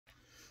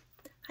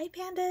Hi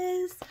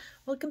pandas!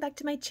 Welcome back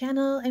to my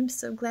channel. I'm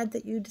so glad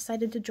that you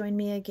decided to join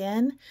me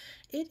again.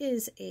 It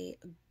is a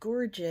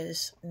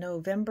gorgeous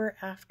November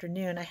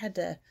afternoon. I had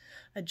to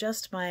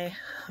adjust my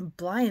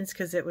blinds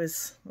because it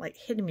was like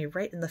hitting me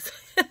right in the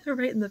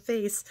right in the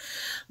face.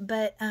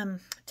 But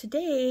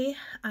today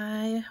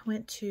I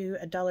went to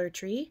a Dollar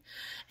Tree,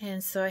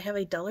 and so I have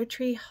a Dollar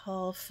Tree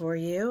haul for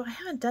you. I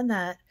haven't done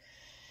that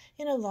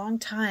in a long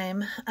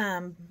time.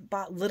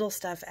 Bought little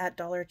stuff at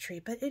Dollar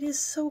Tree, but it is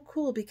so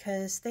cool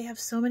because they have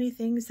so many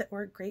things that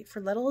work great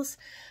for littles,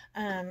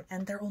 and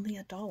they're only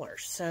 $1,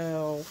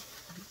 so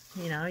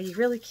you know, you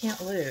really can't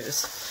lose.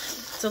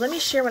 So let me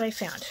share what I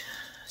found.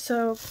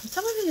 So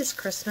some of it is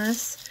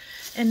Christmas,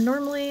 and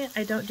normally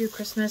I don't do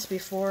Christmas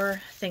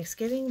before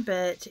Thanksgiving,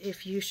 but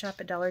if you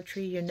shop at Dollar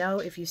Tree, you know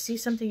if you see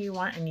something you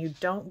want and you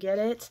don't get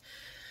it,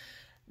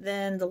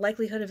 then the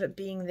likelihood of it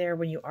being there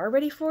when you are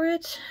ready for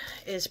it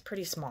is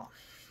pretty small.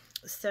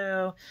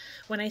 So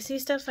when I see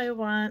stuff I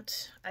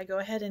want, I go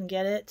ahead and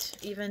get it,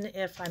 even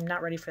if I'm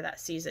not ready for that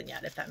season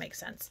yet, if that makes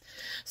sense.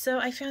 So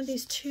I found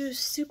these two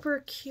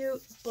super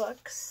cute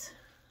books.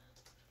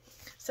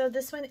 So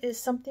this one is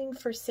Something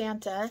for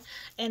Santa,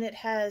 and it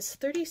has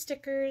 30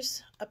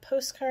 stickers, a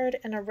postcard,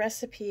 and a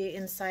recipe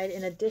inside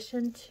in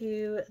addition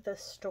to the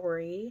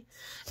story.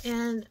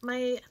 And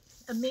my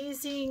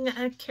amazing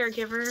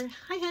caregiver,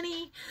 hi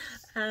honey,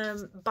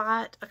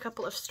 bought a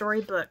couple of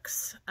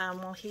storybooks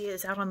while he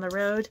is out on the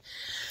road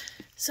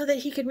so that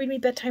he could read me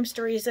bedtime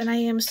stories, and I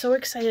am so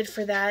excited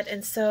for that.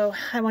 And so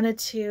I wanted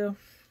to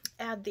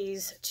add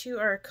these to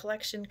our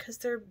collection because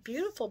they're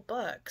beautiful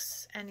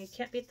books and you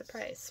can't beat the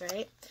price,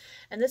 right?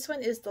 And this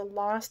one is The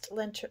Lost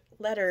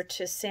Letter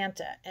to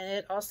Santa, and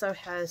it also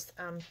has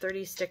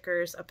 30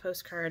 stickers, a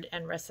postcard,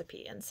 and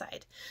recipe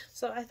inside.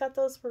 So I thought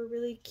those were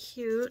really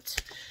cute,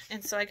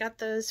 and so I got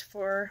those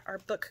for our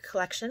book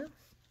collection.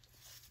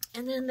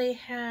 And then they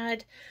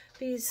had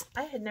these,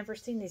 I had never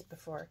seen these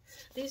before.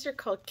 These are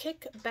called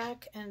Kick,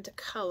 Back, and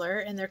Color,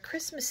 and they're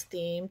Christmas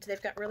themed. They've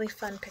got really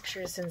fun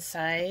pictures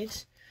inside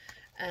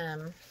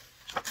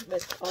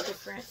with all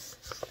different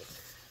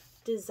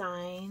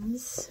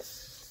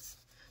designs.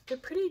 They're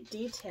pretty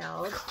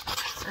detailed.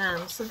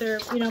 So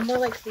they're, you know, more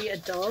like the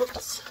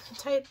adult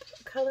type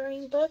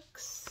coloring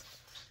books.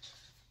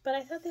 But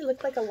I thought they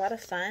looked like a lot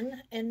of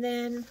fun. And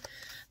then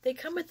they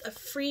come with a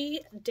free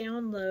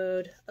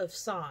download of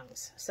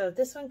songs. So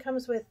this one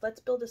comes with Let's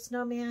Build a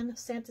Snowman,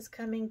 Santa's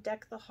Coming,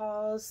 Deck the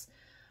Halls,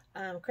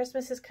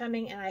 Christmas is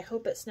Coming, and I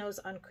Hope It Snows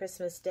on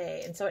Christmas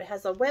Day. And so it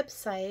has a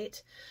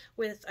website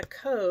with a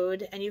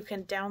code, and you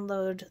can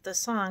download the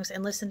songs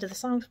and listen to the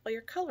songs while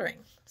you're coloring.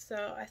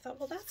 So I thought,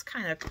 well, that's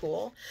kind of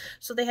cool.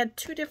 So they had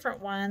two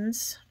different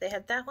ones. They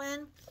had that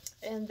one,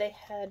 and they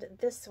had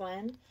this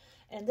one.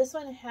 And this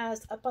one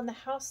has Up on the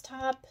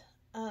Housetop,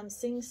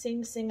 Sing,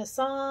 Sing, Sing a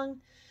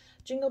Song,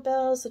 Jingle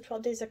Bells, The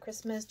 12 Days of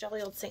Christmas,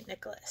 Jolly Old St.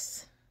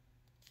 Nicholas.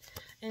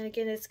 And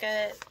again, it's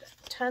got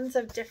tons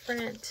of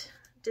different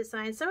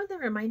designs. Some of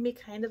them remind me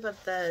kind of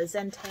the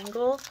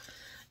Zentangle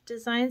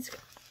designs.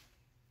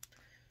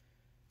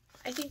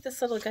 I think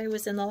this little guy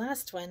was in the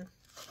last one.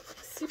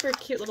 Super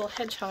cute little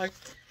hedgehog.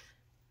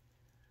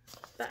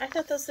 But I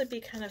thought those would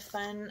be kind of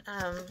fun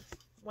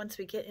once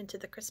we get into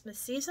the Christmas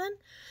season.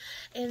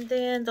 And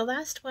then the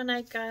last one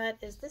I got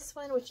is this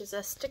one, which is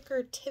a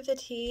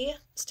Stickertivity,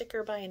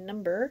 sticker by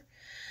number,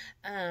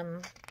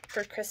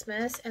 for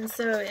Christmas. And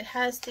so it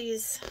has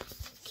these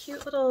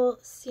cute little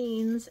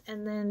scenes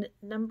and then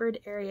numbered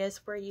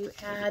areas where you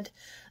add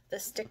the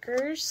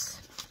stickers.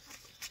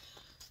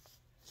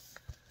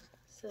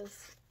 So all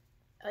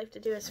I have to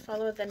do is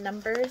follow the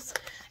numbers,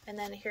 and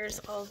then here's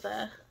all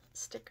the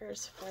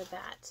stickers for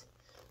that.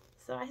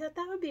 So I thought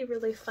that would be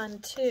really fun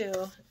too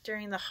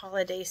during the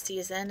holiday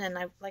season. And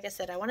like I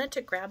said, I wanted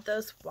to grab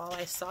those while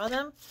I saw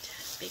them,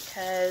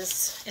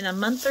 because in a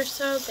month or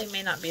so they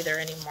may not be there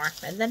anymore,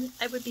 and then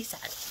I would be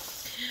sad.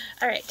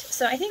 All right,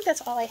 so I think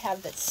that's all I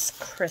have that's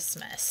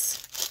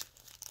Christmas.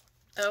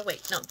 Oh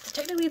wait, no,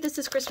 technically this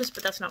is Christmas,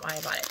 but that's not why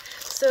I bought it.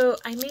 So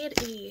I made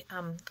a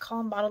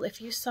column bottle. If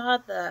you saw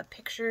the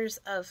pictures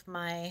of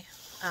my,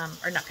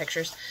 or not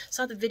pictures,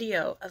 saw the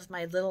video of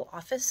my little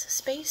office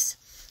space,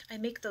 I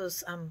make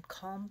those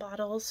calm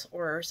bottles,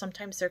 or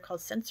sometimes they're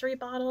called sensory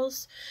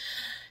bottles.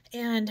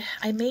 And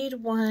I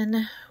made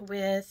one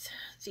with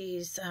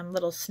these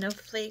little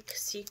snowflake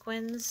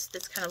sequins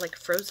that's kind of like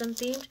Frozen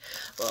themed.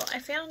 Well, I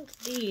found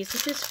these.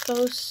 This is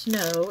faux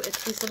snow.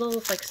 It's these little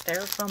like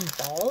styrofoam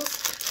balls.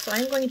 So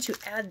I'm going to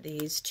add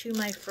these to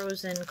my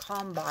Frozen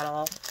calm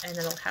bottle, and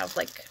it'll have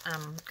like,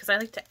 because I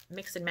like to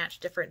mix and match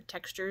different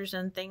textures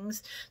and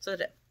things so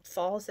that it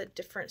falls at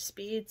different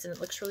speeds and it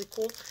looks really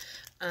cool.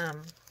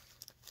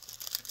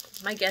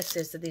 My guess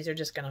is that these are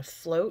just going to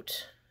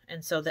float,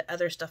 and so the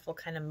other stuff will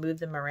kind of move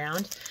them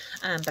around.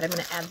 But I'm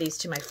going to add these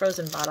to my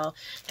Frozen bottle,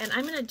 and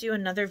I'm going to do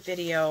another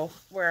video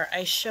where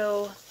I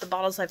show the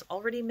bottles I've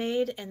already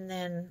made, and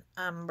then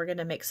we're going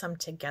to make some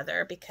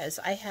together, because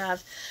I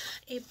have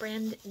a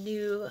brand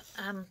new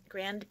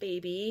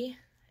grandbaby.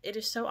 It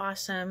is so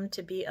awesome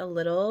to be a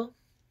little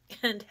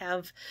and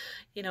have,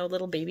 you know,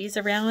 little babies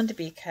around,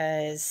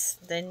 because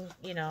then,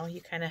 you know,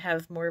 you kind of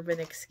have more of an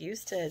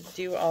excuse to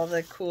do all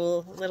the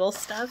cool little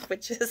stuff,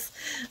 which is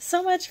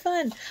so much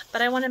fun.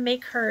 But I want to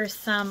make her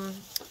some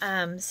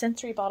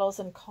sensory bottles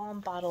and calm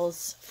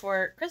bottles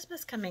for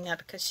Christmas coming up,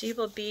 because she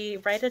will be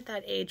right at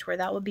that age where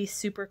that will be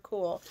super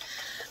cool.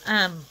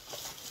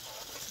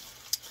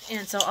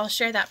 And so I'll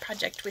share that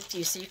project with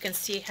you so you can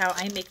see how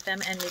I make them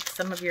and make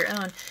some of your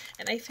own.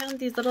 And I found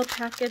these little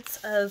packets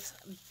of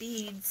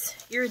beads,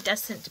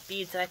 iridescent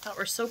beads, that I thought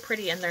were so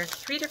pretty. And they're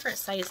 3 different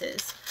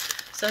sizes.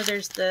 So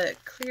there's the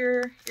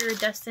clear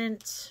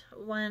iridescent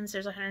ones.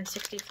 There's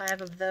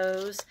 165 of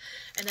those.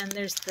 And then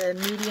there's the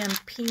medium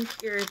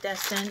pink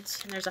iridescent.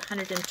 And there's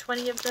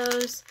 120 of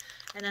those.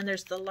 And then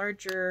there's the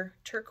larger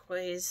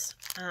turquoise,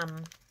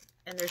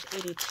 and there's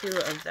 82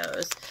 of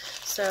those.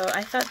 So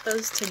I thought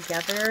those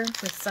together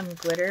with some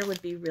glitter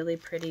would be really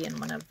pretty in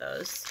one of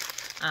those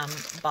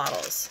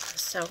bottles.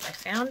 So I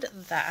found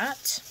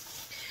that.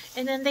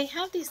 And then they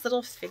have these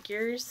little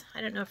figures.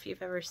 I don't know if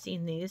you've ever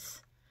seen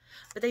these,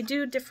 but they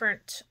do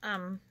different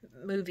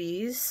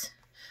movies.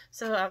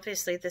 So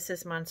obviously this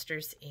is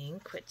Monsters,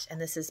 Inc., and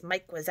this is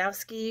Mike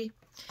Wazowski,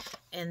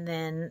 and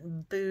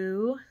then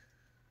Boo.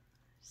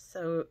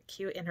 So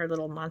cute in her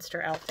little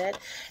monster outfit.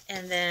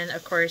 And then,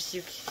 of course,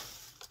 you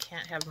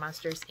can't have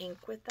Monsters, Inc.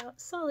 without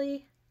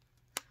Sully.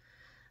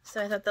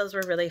 So I thought those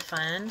were really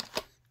fun.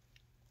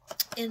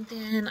 And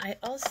then I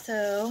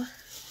also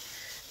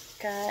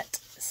got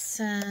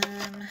some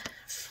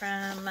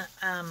from,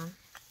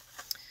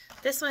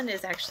 this one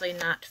is actually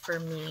not for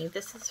me.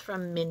 This is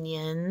from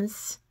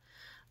Minions.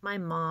 My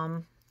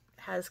mom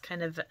has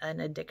kind of an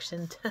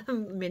addiction to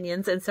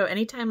Minions, and so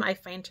anytime I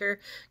find her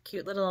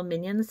cute little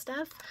Minion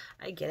stuff,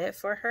 I get it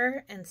for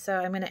her. And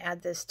so I'm going to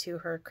add this to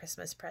her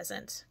Christmas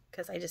present,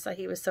 because I just thought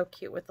he was so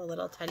cute with the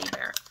little teddy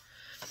bear.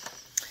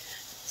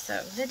 So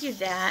I'm going to do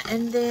that.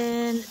 And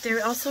then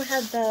they also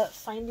had the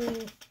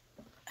Finding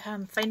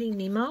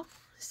Nemo.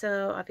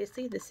 So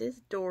obviously this is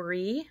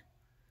Dory.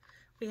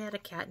 We had a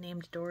cat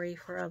named Dory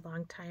for a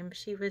long time.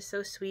 She was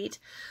so sweet,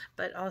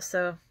 but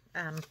also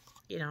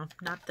you know,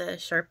 not the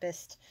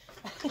sharpest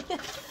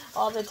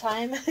all the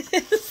time.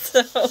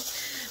 So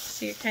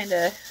she kind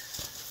of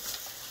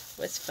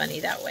was funny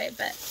that way,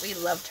 but we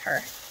loved her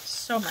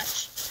so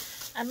much.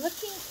 I'm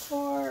looking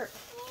for,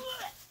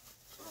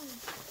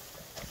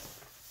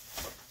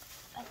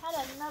 I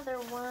had another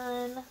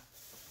one.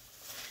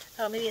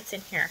 Oh, maybe it's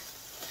in here.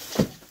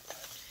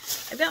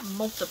 I've got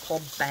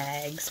multiple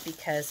bags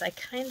because I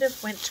kind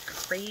of went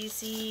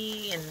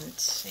crazy and,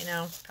 you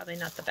know, probably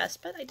not the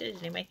best, but I did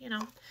it anyway. You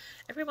know,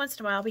 every once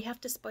in a while we have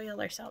to spoil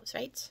ourselves,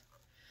 right?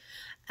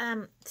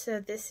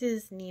 So this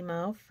is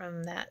Nemo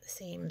from that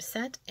same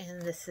set,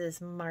 and this is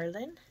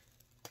Marlin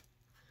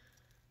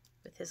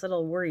with his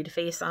little worried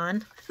face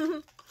on.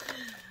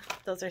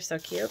 Those are so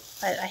cute.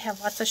 I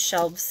have lots of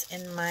shelves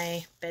in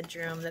my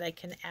bedroom that I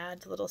can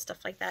add little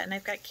stuff like that, and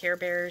I've got Care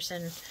Bears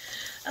and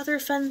other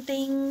fun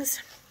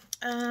things.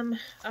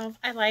 Oh,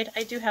 I lied.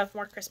 I do have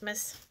more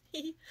Christmas.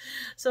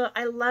 So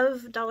I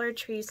love Dollar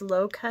Tree's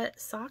low cut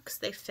socks.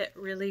 They fit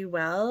really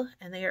well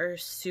and they are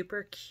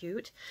super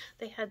cute.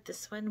 They had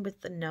this one with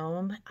the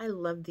gnome. I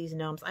love these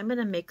gnomes. I'm going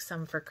to make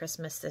some for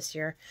Christmas this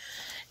year.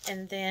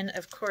 And then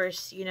of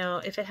course, you know,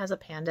 if it has a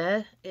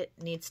panda, it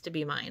needs to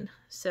be mine.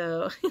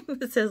 So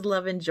it says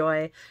Love and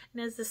Joy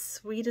and has the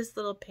sweetest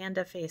little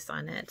panda face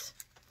on it.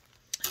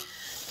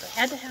 So I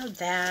had to have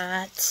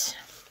that.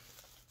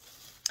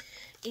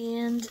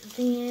 And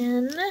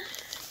then,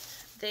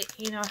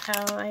 you know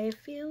how I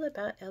feel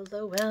about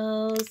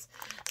LOLs.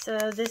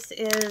 So this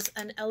is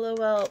an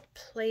LOL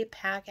play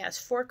pack. It has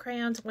 4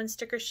 crayons, 1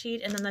 sticker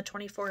sheet, and then the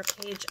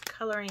 24-page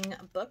coloring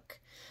book.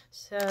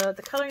 So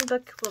the coloring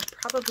book will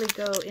probably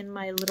go in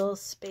my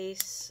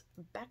littlespace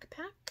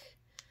backpack.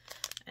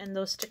 And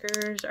those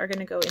stickers are going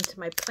to go into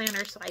my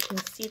planner so I can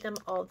see them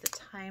all the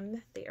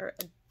time. They are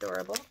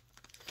adorable.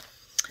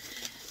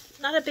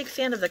 Not a big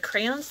fan of the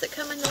crayons that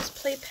come in those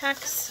play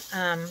packs,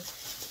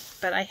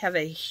 but I have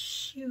a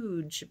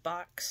huge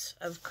box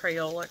of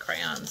Crayola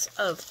crayons,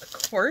 of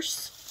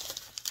course.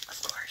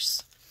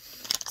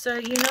 So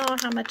you know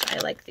how much I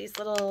like these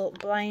little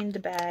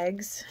blind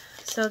bags.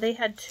 So they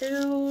had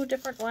 2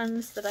 different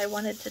ones that I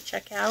wanted to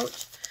check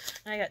out,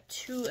 and I got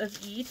 2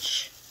 of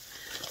each.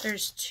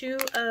 There's 2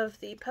 of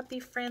the Puppy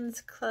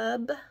Friends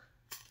Club.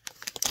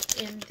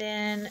 And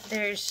then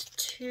there's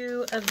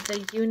 2 of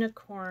the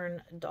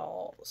unicorn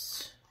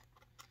dolls.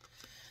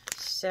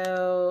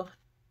 So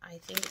I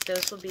think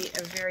those will be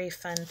very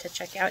fun to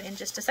check out in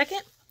just a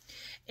second.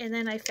 And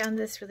then I found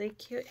this really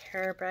cute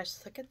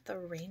hairbrush. Look at the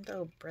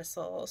rainbow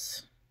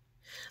bristles.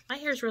 My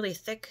hair is really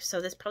thick,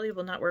 so this probably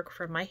will not work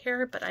for my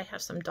hair, but I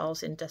have some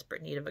dolls in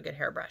desperate need of a good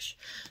hairbrush.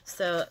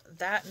 So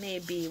that may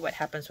be what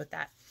happens with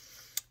that.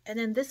 And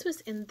then this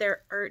was in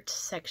their art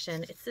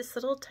section. It's this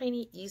little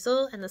tiny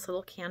easel and this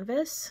little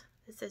canvas.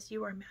 It says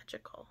 "You are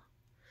magical."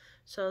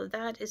 So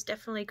that is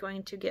definitely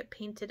going to get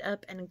painted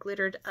up and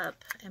glittered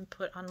up and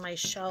put on my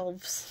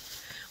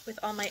shelves with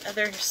all my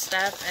other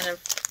stuff. And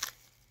of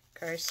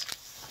course,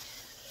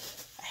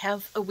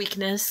 have a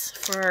weakness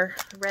for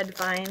red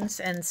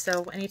vines, and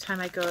so anytime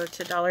I go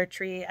to Dollar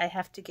Tree, I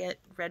have to get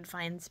red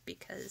vines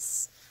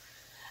because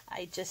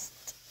I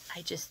just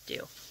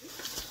do.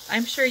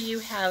 I'm sure you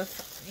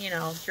have, you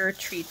know, your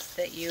treats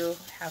that you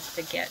have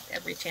to get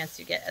every chance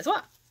you get as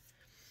well.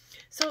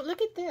 So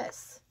look at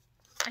this.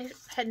 I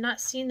had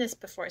not seen this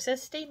before. It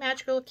says stay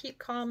magical, keep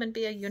calm, and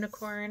be a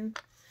unicorn.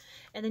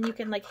 And then you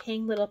can like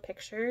hang little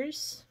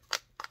pictures.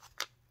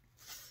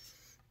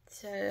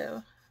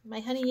 So my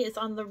honey is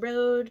on the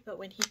road, but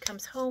when he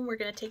comes home, we're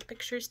going to take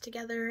pictures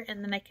together,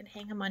 and then I can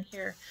hang him on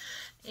here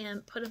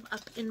and put him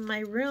up in my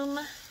room.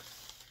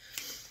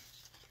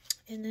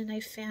 And then I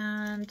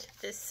found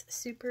this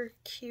super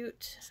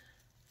cute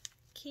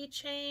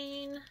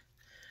keychain.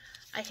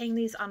 I hang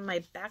these on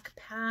my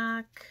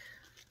backpack.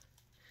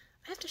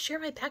 I have to share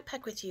my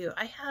backpack with you.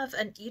 I have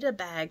an Eda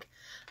bag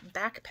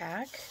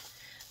backpack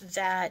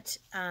that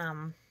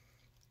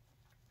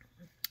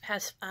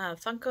has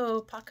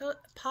Funko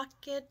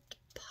Pocket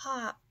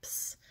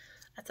Pops.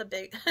 That's a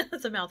big,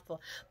 that's a mouthful.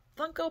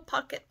 Funko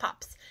Pocket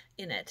Pops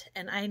in it,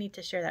 and I need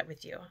to share that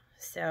with you.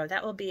 So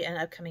that will be an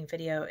upcoming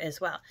video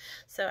as well.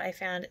 So I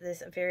found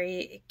this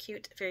very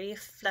cute, very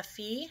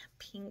fluffy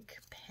pink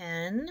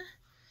pen,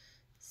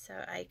 so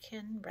I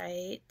can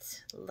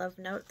write love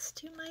notes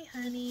to my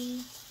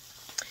honey.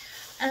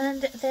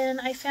 And then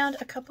I found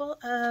a couple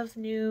of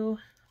new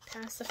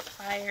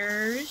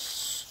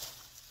pacifiers.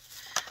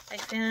 I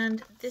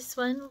found this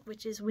one,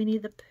 which is Winnie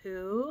the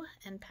Pooh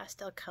in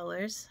pastel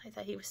colors. I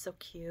thought he was so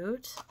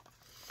cute.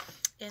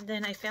 And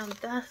then I found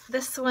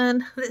this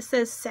one that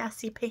says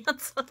Sassy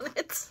Pants on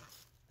it.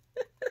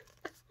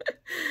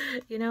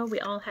 You know, we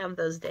all have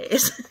those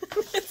days.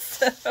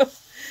 So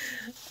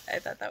I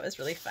thought that was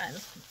really fun.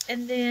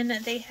 And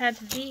then they had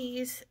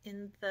these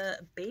in the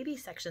baby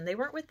section. They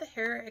weren't with the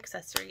hair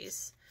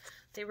accessories.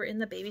 They were in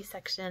the baby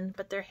section,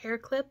 but they're hair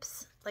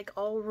clips, like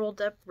all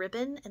rolled up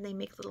ribbon, and they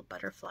make little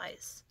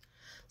butterflies.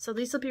 So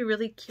these will be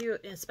really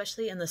cute,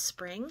 especially in the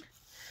spring.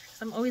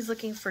 I'm always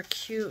looking for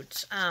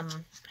cute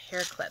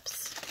hair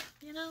clips.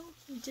 You know,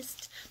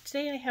 just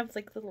today I have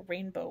like little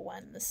rainbow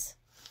ones.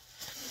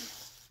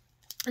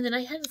 And then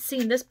I hadn't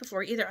seen this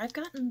before either. I've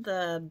gotten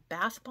the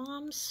bath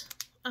bombs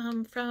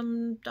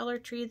from Dollar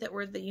Tree that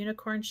were the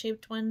unicorn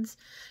shaped ones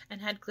and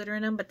had glitter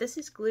in them, but this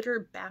is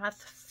Glitter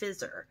Bath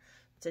Fizzer.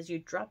 It says you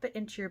drop it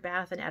into your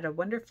bath and add a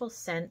wonderful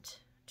scent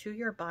to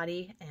your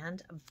body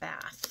and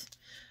bath.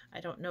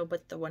 I don't know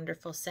what the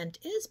wonderful scent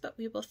is, but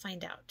we will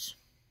find out.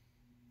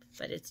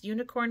 But it's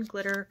Unicorn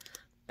Glitter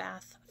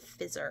Bath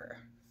Fizzer.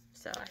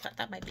 So I thought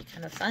that might be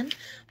kind of fun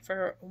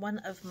for one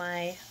of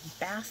my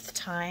bath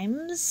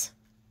times.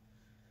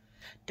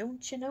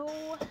 Don't you know?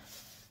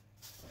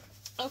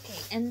 Okay,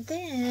 and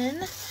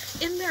then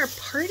in their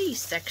party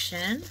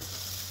section,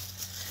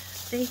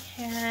 they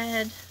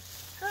had,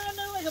 I don't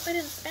know, I hope I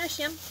didn't smash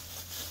him.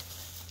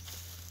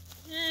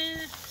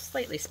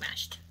 Slightly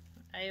smashed.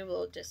 I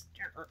will just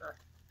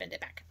bend it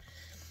back.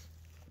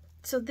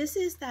 So this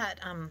is that,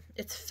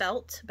 it's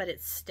felt, but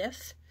it's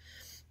stiff.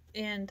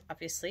 And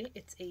obviously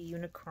it's a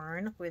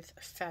unicorn with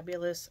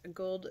fabulous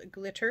gold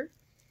glitter.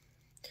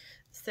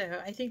 So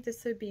I think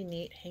this would be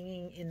neat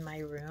hanging in my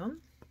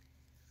room.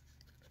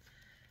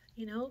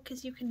 You know,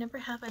 because you can never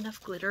have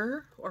enough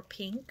glitter or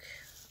pink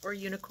or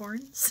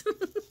unicorns.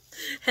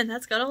 And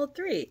that's got all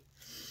three.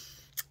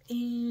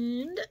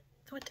 And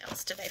what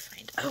else did I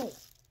find? Oh,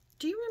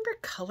 do you remember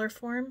color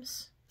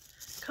forms?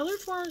 Color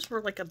forms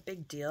were like a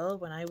big deal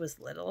when I was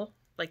little.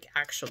 Like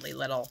actually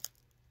little.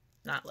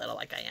 Not little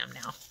like I am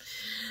now.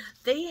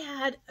 They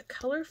had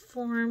color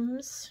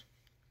forms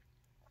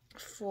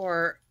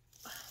for,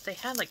 they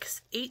had like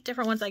 8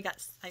 different ones. I got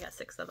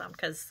 6 of them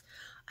because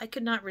I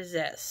could not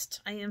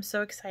resist. I am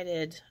so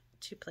excited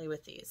to play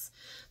with these.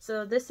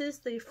 So this is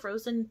the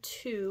Frozen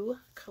 2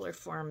 color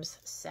forms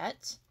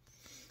set.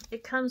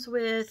 It comes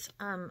with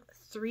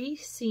 3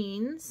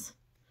 scenes,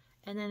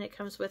 and then it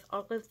comes with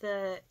all of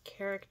the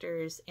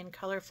characters in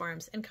color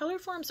forms. And color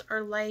forms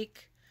are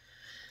like,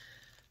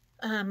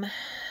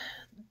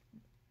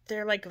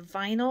 they're like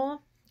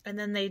vinyl, and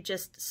then they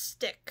just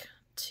stick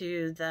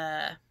to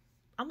the,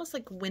 almost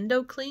like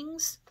window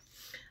clings,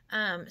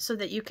 so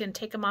that you can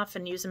take them off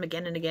and use them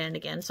again and again and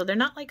again. So they're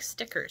not like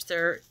stickers.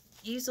 They're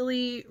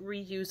easily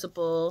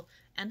reusable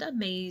and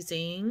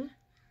amazing.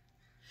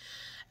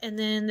 And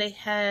then they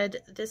had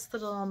this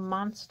little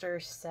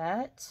monster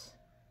set.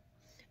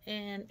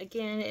 And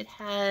again, it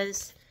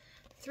has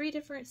 3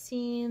 different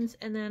scenes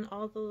and then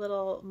all the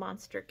little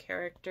monster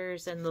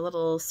characters and the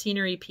little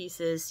scenery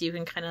pieces. So you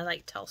can kind of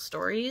like tell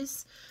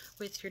stories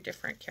with your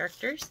different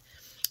characters.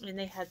 And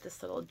they had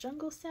this little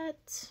jungle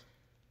set.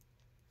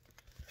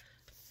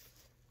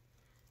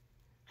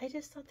 I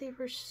just thought they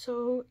were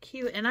so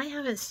cute. And I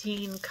haven't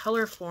seen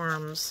color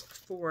forms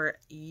for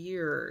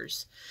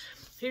years.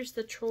 Here's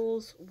the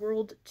Trolls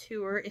World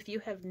Tour. If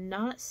you have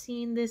not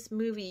seen this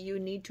movie, you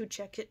need to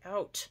check it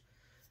out.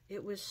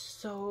 It was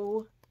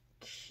so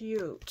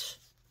cute.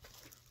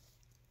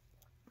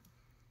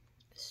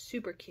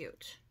 Super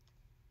cute.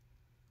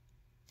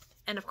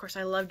 And of course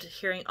I loved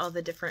hearing all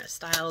the different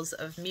styles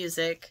of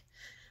music,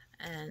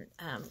 and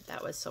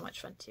that was so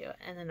much fun too.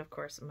 And then of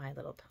course My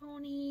Little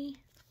Pony.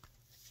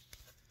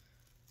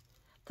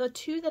 The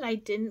two that I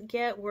didn't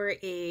get were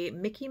a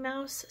Mickey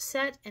Mouse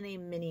set and a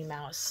Minnie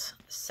Mouse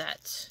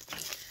set,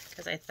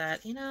 because I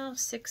thought, you know,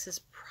 6 is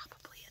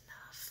probably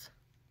enough.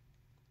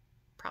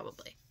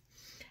 Probably.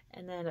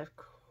 And then of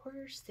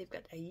course they've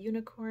got a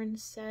unicorn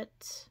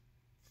set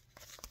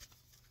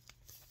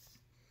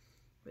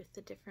with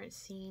the different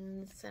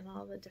scenes and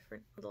all the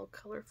different little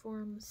color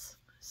forms.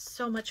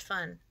 So much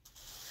fun.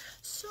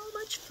 So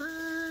much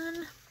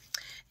fun.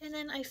 And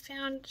then I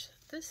found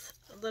this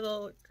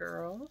little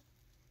girl.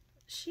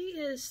 She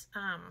is,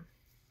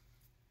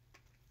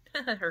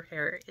 her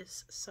hair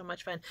is so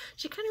much fun.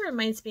 She kind of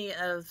reminds me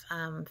of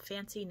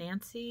Fancy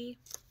Nancy.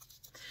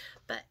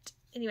 But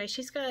anyway,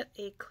 she's got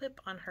a clip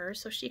on her,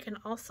 so she can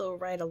also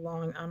ride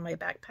along on my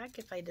backpack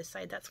if I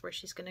decide that's where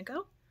she's going to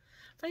go.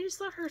 But I just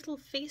thought her little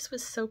face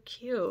was so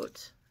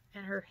cute.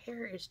 And her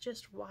hair is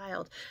just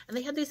wild. And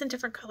they had these in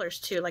different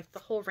colors too, like the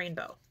whole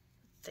rainbow.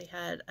 They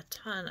had a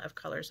ton of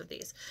colors of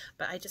these.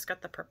 But I just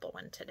got the purple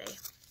one today,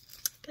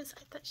 because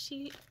I thought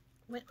she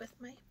went with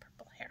my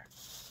purple hair.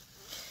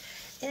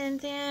 And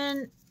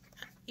then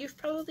you've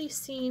probably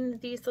seen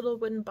these little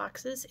wooden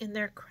boxes in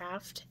their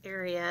craft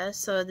area.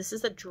 So this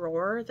is a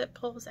drawer that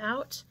pulls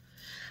out.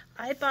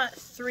 I bought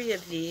 3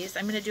 of these.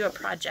 I'm going to do a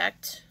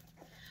project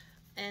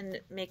and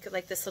make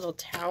like this little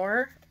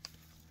tower.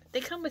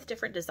 They come with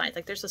different designs.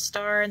 Like there's a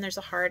star and there's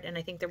a heart, and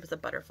I think there was a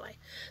butterfly.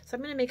 So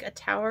I'm going to make a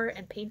tower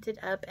and paint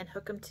it up and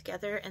hook them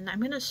together. And I'm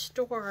going to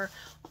store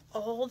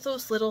all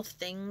those little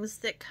things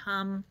that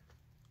come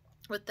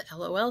with the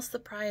LOL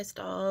surprise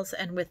dolls,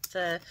 and with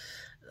the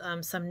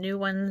some new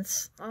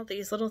ones, all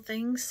these little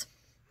things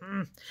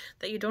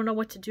that you don't know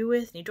what to do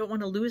with and you don't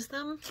want to lose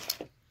them.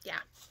 Yeah,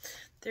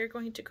 they're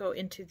going to go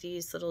into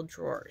these little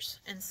drawers.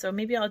 And so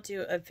maybe I'll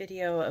do a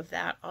video of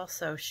that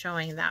also,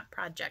 showing that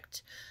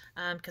project,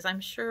 because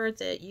I'm sure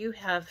that you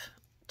have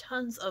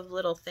tons of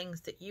little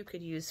things that you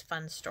could use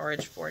fun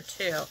storage for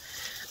too,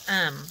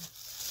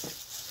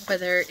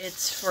 whether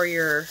it's for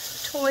your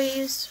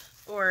toys,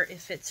 or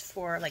if it's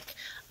for like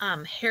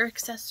hair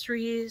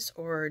accessories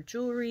or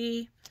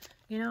jewelry.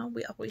 You know,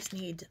 we always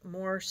need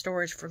more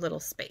storage for little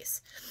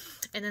space.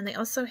 And then they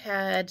also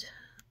had,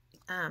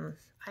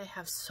 I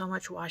have so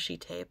much washi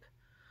tape.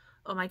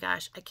 Oh my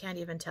gosh, I can't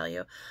even tell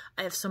you.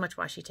 I have so much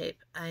washi tape.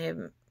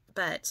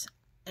 But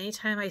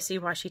anytime I see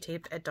washi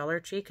tape at Dollar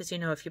Tree, because you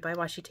know, if you buy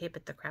washi tape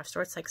at the craft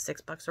store, it's like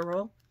 $6 a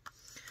roll.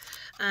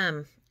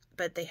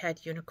 But they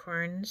had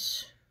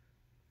unicorns.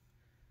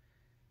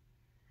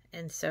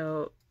 And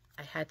so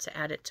I had to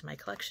add it to my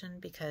collection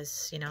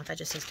because, you know, that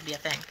just needs to be a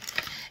thing.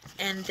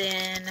 And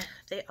then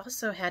they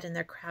also had in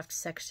their craft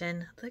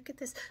section, look at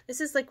this. This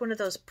is like one of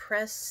those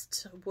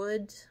pressed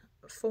wood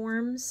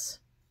forms.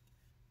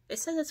 It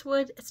says it's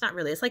wood. It's not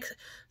really. It's like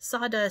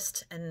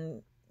sawdust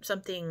and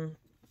something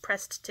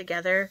pressed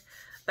together,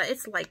 but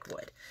it's like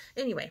wood.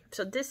 Anyway,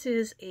 so this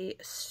is a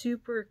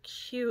super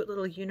cute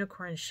little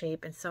unicorn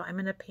shape. And so I'm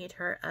going to paint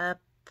her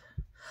up.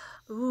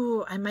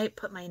 Ooh, I might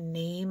put my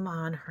name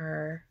on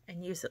her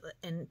and use it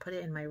and put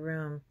it in my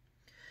room.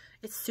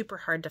 It's super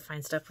hard to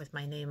find stuff with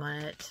my name on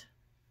it.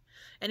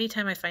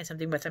 Anytime I find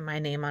something with my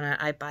name on it,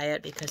 I buy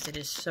it because it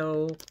is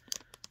so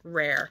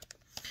rare.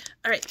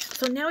 All right,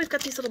 so now we've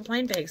got these little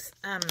blind bags.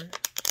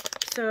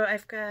 So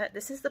I've got,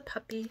 this is the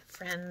Puppy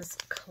Friends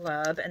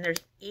Club, and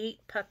there's 8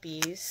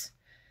 puppies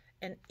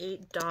and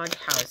 8 dog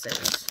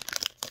houses.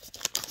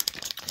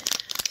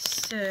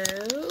 So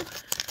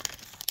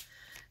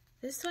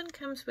this one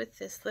comes with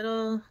this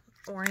little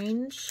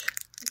orange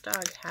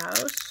dog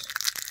house,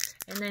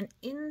 and then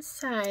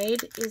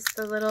inside is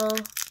the little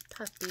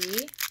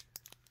puppy,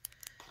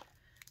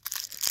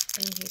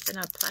 and he's in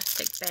a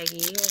plastic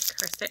baggie. Of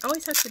course, they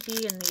always have to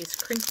be in these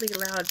crinkly,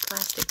 loud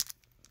plastic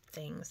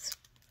things.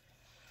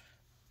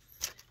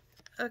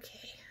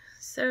 Okay,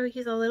 so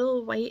he's a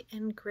little white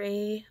and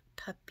gray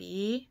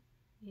puppy.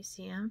 You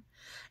see him?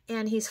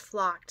 And he's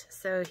flocked,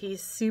 so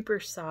he's super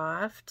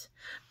soft.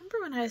 Remember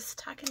when I was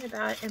talking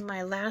about in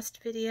my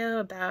last video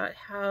about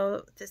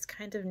how this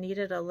kind of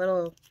needed a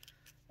little,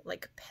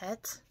 like,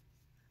 pet?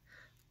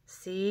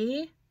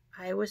 See?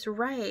 I was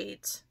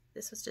right.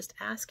 This was just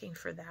asking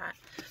for that.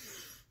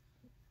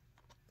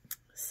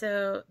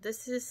 So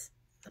this is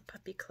the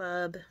puppy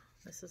club.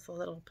 This is the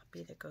little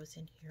puppy that goes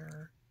in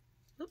here.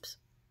 Oops.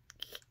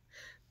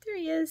 There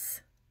he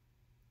is.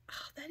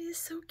 Oh, that is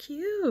so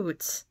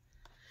cute.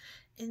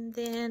 And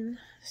then,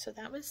 so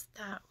that was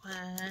that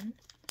one.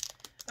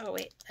 Oh,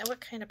 wait.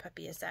 What kind of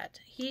puppy is that?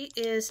 He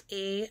is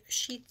a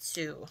Shih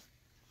Tzu.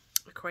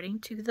 According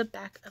to the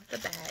back of the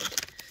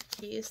bag,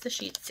 he is the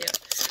Shih Tzu.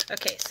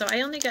 Okay, so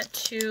I only got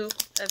 2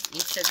 of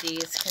each of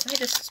these because I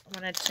just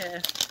wanted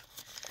to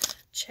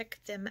check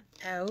them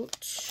out.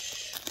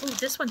 Oh,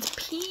 this one's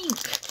pink.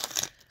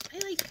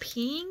 I like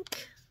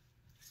pink.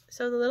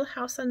 So the little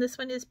house on this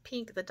one is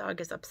pink. The dog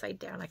is upside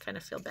down. I kind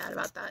of feel bad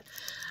about that.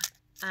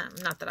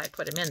 Not that I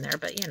put him in there,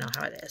 but you know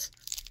how it is.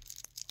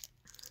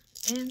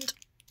 And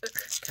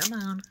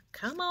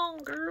Come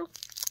on, girl.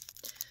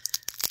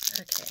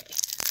 Okay.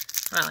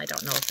 Well, I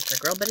don't know if it's a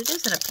girl, but it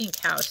is in a pink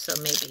house, so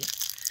maybe.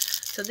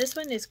 So this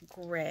one is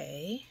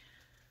gray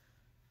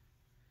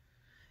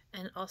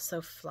and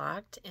also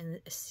flocked and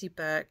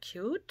super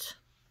cute.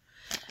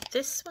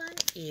 This one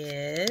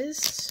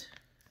is,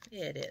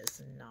 it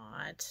is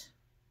not.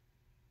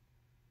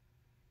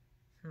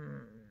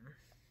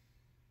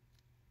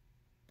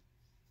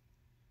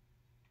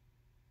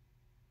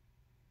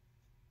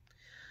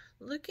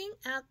 Looking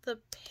at the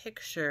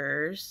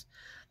pictures,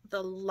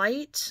 the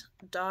light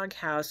dog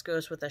house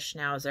goes with a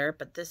Schnauzer,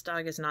 but this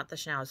dog is not the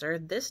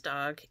Schnauzer. This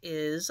dog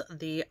is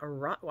the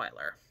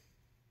Rottweiler,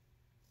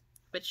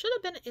 which should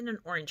have been in an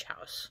orange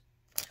house.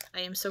 I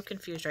am so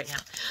confused right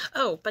now.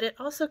 Oh, but it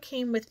also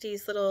came with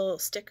these little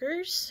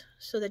stickers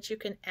so that you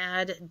can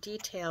add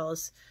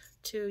details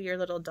to your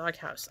little dog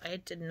house. I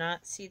did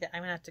not see that.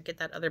 I'm gonna have to get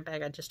that other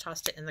bag. I just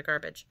tossed it in the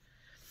garbage.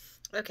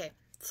 Okay.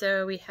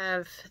 So we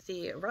have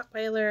the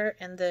Rottweiler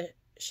and the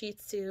Shih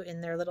Tzu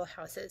in their little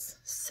houses.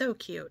 So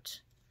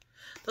cute.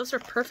 Those are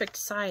perfect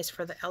size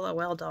for the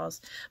LOL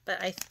dolls,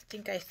 but I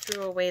think I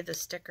threw away the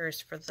stickers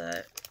for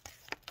the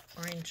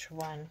orange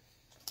one.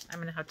 I'm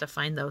going to have to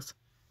find those.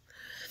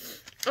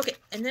 Okay,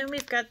 and then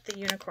we've got the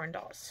unicorn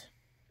dolls.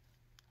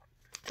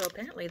 So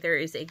apparently there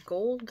is a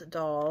gold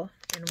doll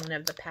in one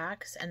of the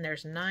packs, and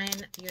there's 9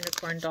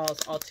 unicorn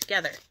dolls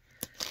altogether.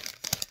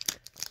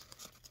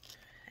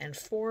 And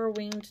 4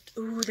 winged,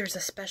 ooh, there's a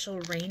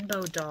special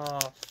rainbow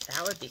doll.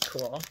 That would be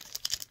cool.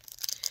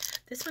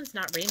 This one's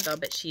not rainbow,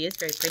 but she is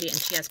very pretty, and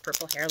she has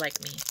purple hair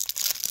like me.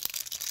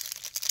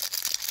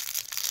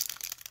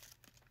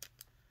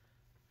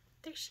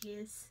 There she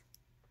is.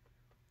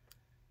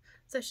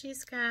 So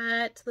she's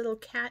got little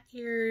cat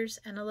ears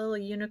and a little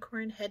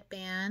unicorn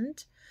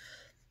headband,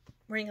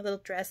 wearing a little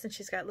dress, and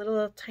she's got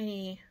little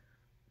tiny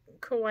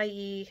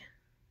kawaii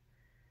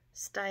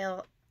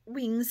style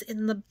wings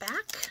in the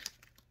back.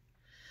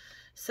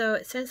 So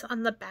it says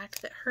on the back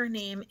that her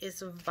name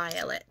is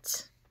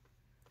Violet.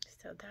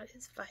 So that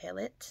is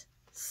Violet.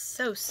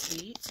 So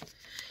sweet.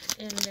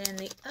 And then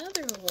the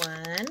other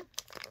one,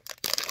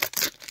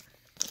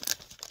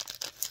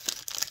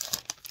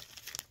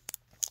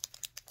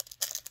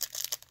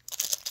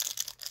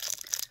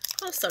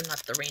 also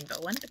not the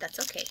rainbow one, but that's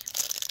okay.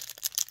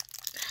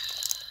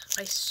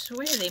 I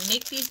swear they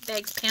make these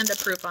bags panda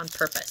proof on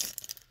purpose.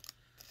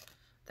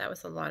 That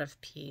was a lot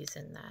of P's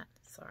in that.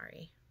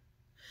 Sorry.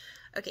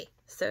 Okay,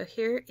 so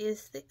here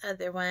is the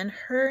other one.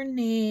 Her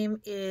name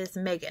is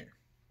Megan.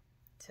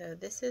 So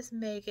this is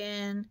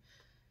Megan.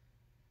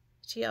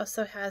 She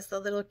also has the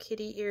little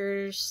kitty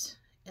ears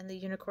and the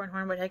unicorn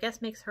horn, which I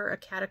guess makes her a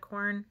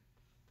catacorn.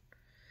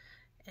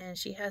 And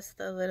she has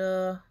the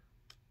little,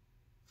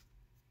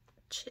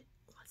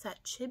 what's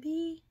that,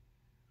 chibi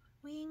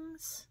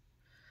wings?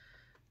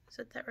 That's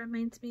what that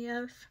reminds me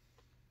of.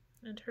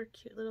 And her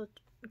cute little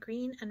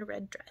green and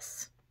red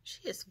dress.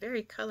 She is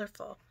very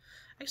colorful.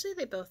 Actually,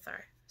 they both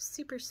are.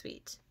 Super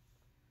sweet.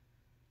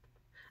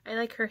 I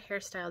like her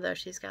hairstyle, though.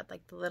 She's got,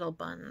 like, the little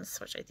buns,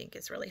 which I think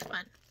is really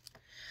fun.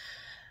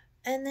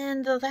 And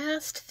then the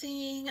last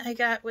thing I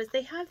got was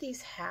they have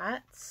these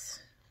hats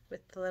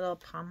with the little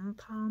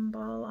pom-pom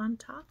ball on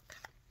top.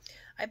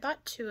 I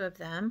bought 2 of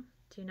them.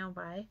 Do you know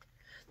why?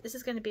 This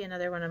is going to be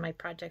another one of my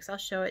projects. I'll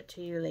show it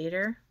to you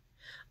later.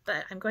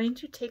 But I'm going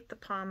to take the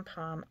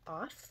pom-pom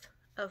off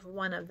of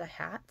one of the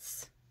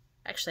hats.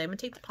 Actually, I'm going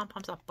to take the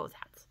pom-poms off both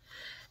hats.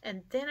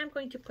 And then I'm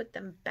going to put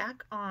them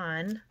back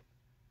on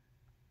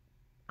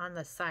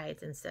the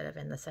sides instead of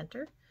in the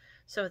center,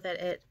 so that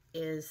it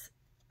is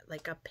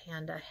like a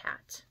panda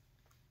hat.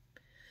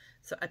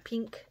 So a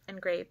pink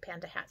and gray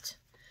panda hat.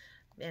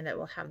 And it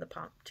will have the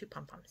 2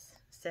 pom-poms.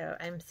 So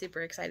I'm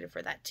super excited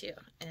for that too.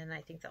 And I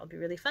think that'll be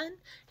really fun.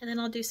 And then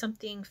I'll do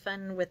something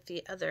fun with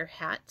the other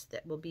hat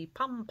that will be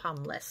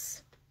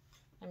pom-pomless.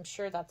 I'm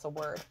sure that's a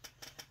word.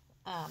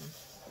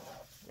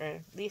 Or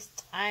at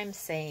least I'm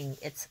saying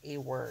it's a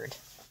word.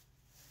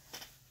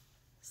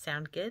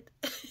 Sound good?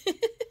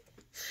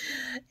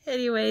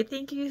 Anyway,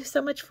 thank you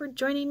so much for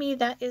joining me.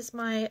 That is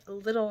my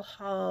little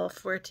haul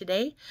for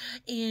today.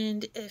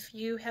 And if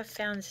you have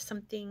found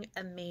something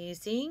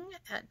amazing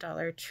at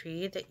Dollar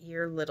Tree that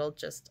your little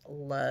just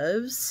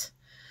loves,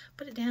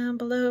 put it down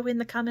below in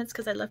the comments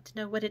because I'd love to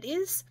know what it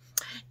is.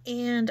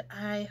 And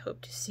I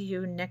hope to see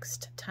you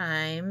next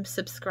time.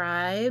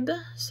 Subscribe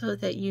so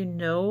that you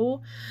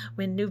know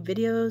when new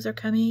videos are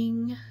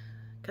coming,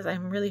 because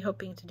I'm really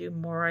hoping to do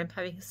more. I'm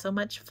having so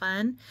much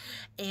fun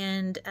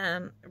and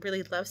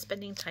really love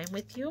spending time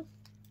with you.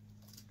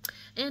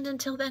 And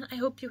until then, I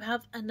hope you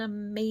have an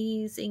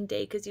amazing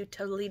day because you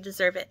totally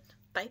deserve it.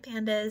 Bye,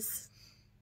 pandas.